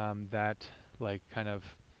that like kind of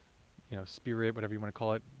spirit, whatever you want to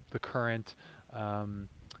call it, the current, um,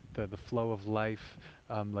 the flow of life,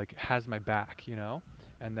 like has my back,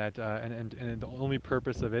 and that and the only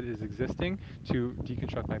purpose of it is existing to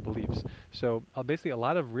deconstruct my beliefs. So basically, a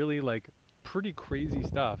lot of really like pretty crazy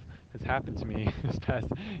stuff has happened to me this past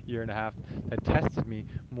year and a half that tested me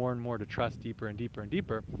more and more to trust deeper and deeper and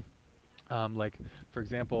deeper. Like for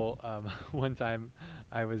example, one time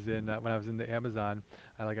I was in when I was in the Amazon,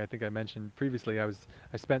 I think I mentioned previously, I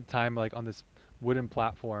spent time like on this wooden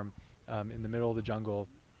platform in the middle of the jungle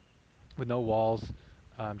with no walls,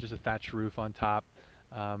 just a thatched roof on top.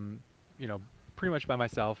 Um, you know, pretty much by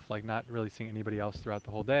myself, like not really seeing anybody else throughout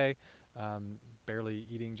the whole day. Barely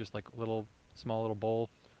eating, just like a small little bowl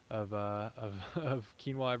of of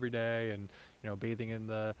quinoa every day, and bathing in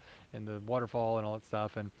the waterfall and all that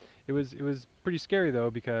stuff. And it was pretty scary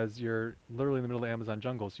though because you're literally in the middle of the Amazon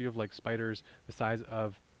jungle, so you have like spiders the size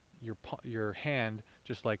of your hand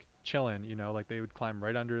just like chilling, like they would climb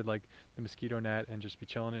right under like the mosquito net and just be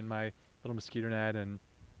chilling in my little mosquito net and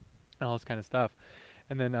all this kind of stuff.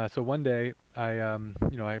 And then so one day I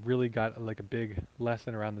really got like a big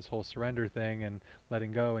lesson around this whole surrender thing and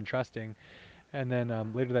letting go and trusting. And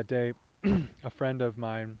then later that day, a friend of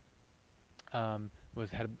mine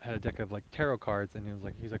had a deck of like tarot cards, and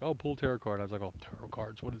he's like, oh, pull tarot card. I was like, oh, tarot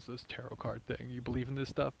cards, what is this tarot card thing? You believe in this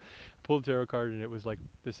stuff? Pulled a tarot card, and it was like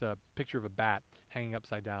this picture of a bat hanging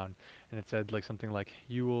upside down, and it said like something like,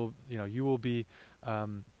 you will be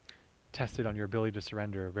um, tested on your ability to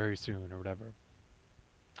surrender very soon or whatever.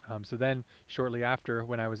 So then shortly after,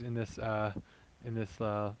 when I was in this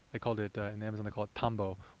they called it in Amazon, they call it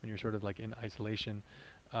tambo, when you're sort of like in isolation.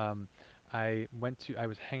 um, I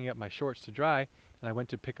was hanging up my shorts to dry, and I went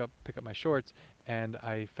to pick up my shorts, and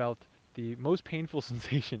I felt the most painful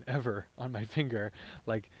sensation ever on my finger,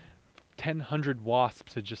 like 1,000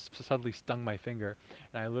 wasps had just suddenly stung my finger,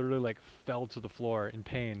 and I literally like fell to the floor in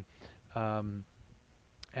pain. Um,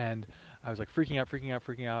 and I was like freaking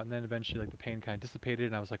out, and then eventually like the pain kind of dissipated,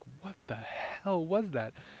 and I was like, "What the hell was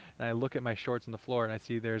that?" and I look at my shorts on the floor and I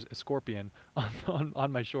see there's a scorpion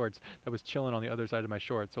on my shorts that was chilling on the other side of my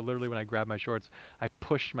shorts. So literally when I grabbed my shorts, I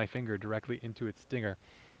pushed my finger directly into its stinger.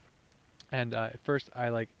 And at first I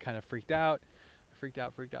like kind of freaked out.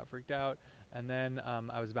 And then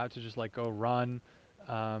I was about to just like go run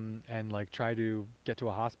and like try to get to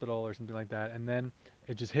a hospital or something like that. And then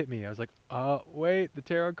it just hit me. I was like, oh, wait, the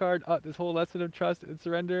tarot card. Oh, this whole lesson of trust and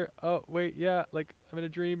surrender. Oh, wait, yeah, like I'm in a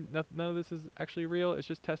dream. None of this is actually real. It's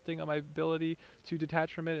just testing on my ability to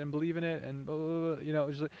detach from it and believe in it. And, blah, blah, blah. You know, it,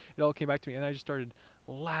 was just, like, it all came back to me. And I just started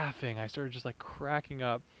laughing. I started just like cracking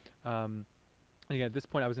up. Um, again, at this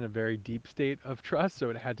point, I was in a very deep state of trust, so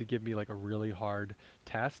it had to give me like a really hard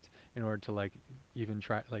test in order to like even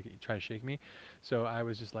try to shake me. So I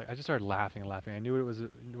was just like, I just started laughing and laughing. I knew what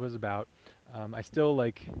it was about. I still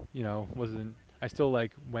like, wasn't. I still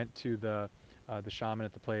like went to the shaman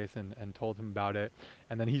at the place and told him about it,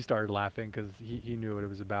 and then he started laughing because he knew what it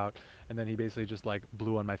was about, and then he basically just like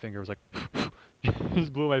blew on my finger. It was like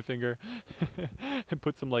just blew my finger and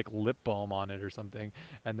put some like lip balm on it or something,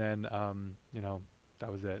 and then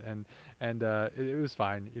that was it. And it was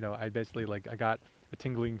fine. I basically like I got a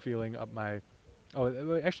tingling feeling up my.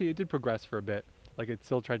 Oh, actually, it did progress for a bit. Like it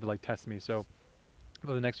still tried to like test me. So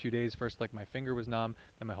for the next few days, first like my finger was numb,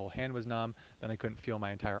 then my whole hand was numb, then I couldn't feel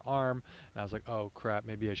my entire arm, and I was like, oh crap,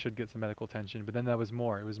 maybe I should get some medical attention. But then that was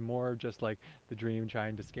more. It was more just like the dream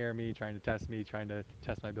trying to scare me, trying to test me, trying to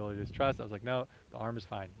test my ability to trust. I was like, no, the arm is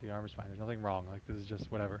fine. The arm is fine. There's nothing wrong. Like this is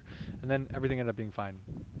just whatever. And then everything ended up being fine.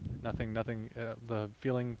 Nothing. The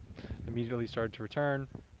feeling immediately started to return.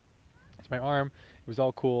 It's my arm. It was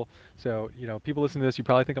all cool. So, people listen to this, you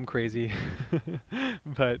probably think I'm crazy.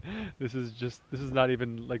 But this is not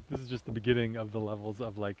even like, this is just the beginning of the levels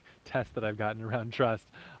of like tests that I've gotten around trust.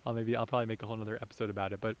 I'll probably make a whole other episode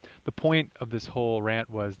about it. But the point of this whole rant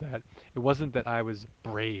was that it wasn't that I was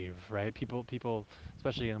brave, right? People,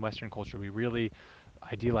 especially in Western culture, we really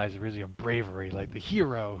idealize the really of bravery, like the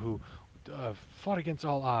hero who fought against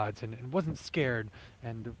all odds and wasn't scared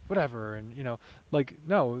and whatever. And like,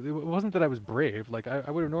 no, it wasn't that I was brave. Like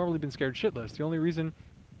I would have normally been scared shitless. The only reason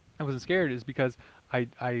I wasn't scared is because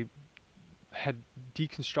I had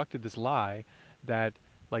deconstructed this lie that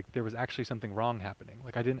like there was actually something wrong happening.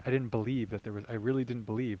 Like I didn't believe that there was. I really didn't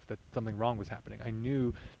believe that something wrong was happening. I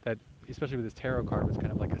knew that, especially with this tarot card, was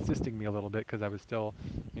kind of like assisting me a little bit because I was still,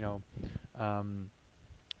 you know, um,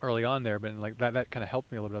 early on there, but like that kind of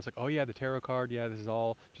helped me a little bit. I was like, oh yeah, the tarot card, yeah, this is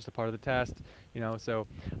all just a part of the test, So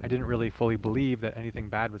I didn't really fully believe that anything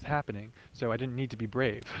bad was happening, so I didn't need to be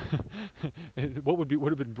brave. What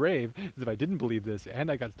would have been brave is if I didn't believe this and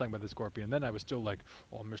I got stung by the scorpion. Then I was still like,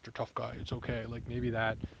 oh, Mr. Tough Guy, it's okay. Like maybe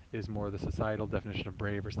that is more the societal definition of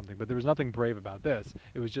brave or something. But there was nothing brave about this.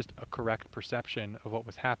 It was just a correct perception of what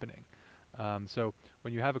was happening. So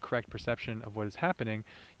when you have a correct perception of what is happening,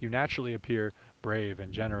 you naturally appear brave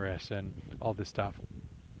and generous and all this stuff.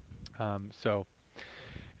 So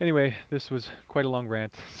anyway, this was quite a long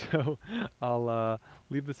rant, so I'll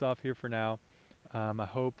leave this off here for now. I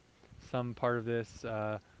hope some part of this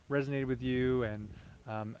resonated with you, and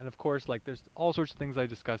of course, like there's all sorts of things I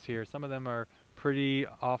discuss here. Some of them are pretty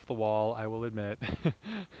off the wall, I will admit.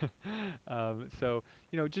 So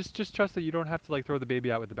just trust that you don't have to like throw the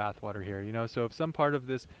baby out with the bathwater here. So if some part of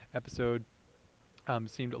this episode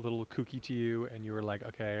seemed a little kooky to you, and you were like,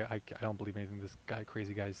 okay, I don't believe anything this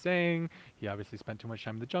crazy guy is saying. He obviously spent too much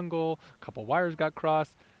time in the jungle. A couple wires got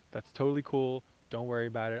crossed. That's totally cool. Don't worry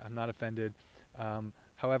about it. I'm not offended.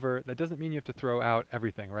 However, that doesn't mean you have to throw out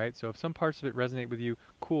everything, right? So if some parts of it resonate with you,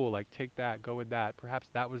 cool. Like take that, go with that. Perhaps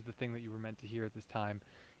that was the thing that you were meant to hear at this time.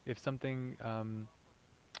 If something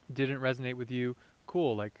didn't resonate with you,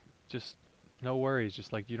 cool. Like just no worries.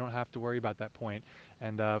 Just like you don't have to worry about that point.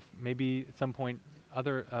 And maybe at some point,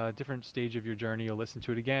 other different stage of your journey, you'll listen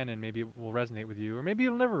to it again, and maybe it will resonate with you, or maybe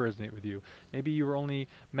it'll never resonate with you. Maybe you were only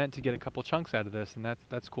meant to get a couple chunks out of this, and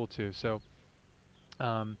that's cool too. So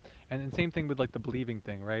um, and same thing with like the believing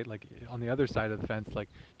thing, right? Like on the other side of the fence, like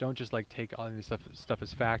don't just like take all this stuff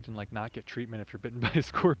as fact and like not get treatment if you're bitten by a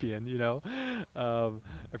scorpion,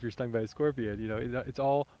 if you're stung by a scorpion, it's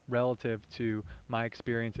all relative to my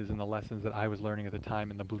experiences and the lessons that I was learning at the time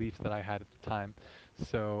and the beliefs that I had at the time.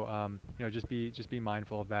 So just be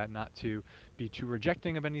mindful of that, not to be too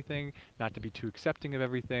rejecting of anything, not to be too accepting of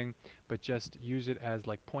everything, but just use it as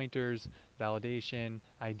like pointers, validation,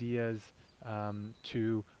 ideas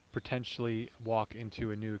to potentially walk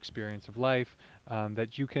into a new experience of life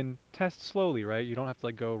that you can test slowly, right? You don't have to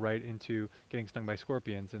like go right into getting stung by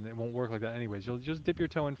scorpions, and it won't work like that anyways. You'll just dip your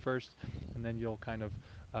toe in first, and then you'll kind of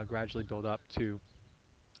gradually build up to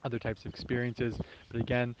other types of experiences. But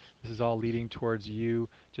again, this is all leading towards you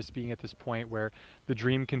just being at this point where the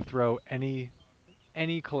dream can throw any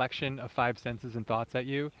collection of five senses and thoughts at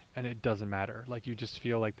you, and it doesn't matter. Like you just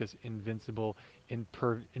feel like this invincible,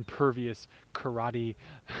 impervious karate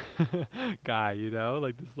guy, you know,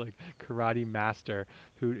 like this like karate master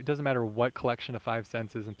who it doesn't matter what collection of five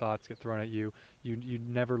senses and thoughts get thrown at you. You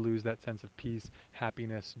never lose that sense of peace,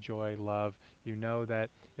 happiness, joy, love. You know that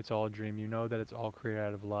it's all a dream. You know that it's all created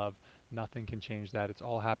out of love. Nothing can change that. It's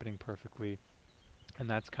all happening perfectly, and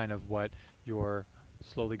that's kind of what you're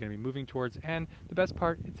slowly going to be moving towards. And the best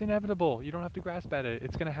part, it's inevitable. You don't have to grasp at it.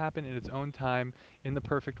 It's going to happen in its own time, in the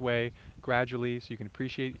perfect way, gradually, so you can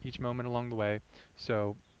appreciate each moment along the way.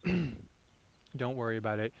 So don't worry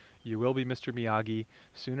about it. You will be Mr. Miyagi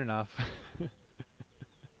soon enough.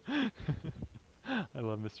 I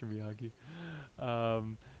love Mr. Miyagi.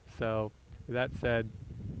 Um, so, with that said,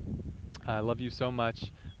 I love you so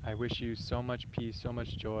much. I wish you so much peace, so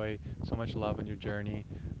much joy, so much love on your journey.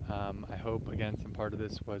 I hope, again, some part of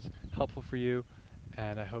this was helpful for you,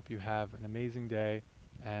 and I hope you have an amazing day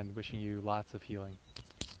and wishing you lots of healing.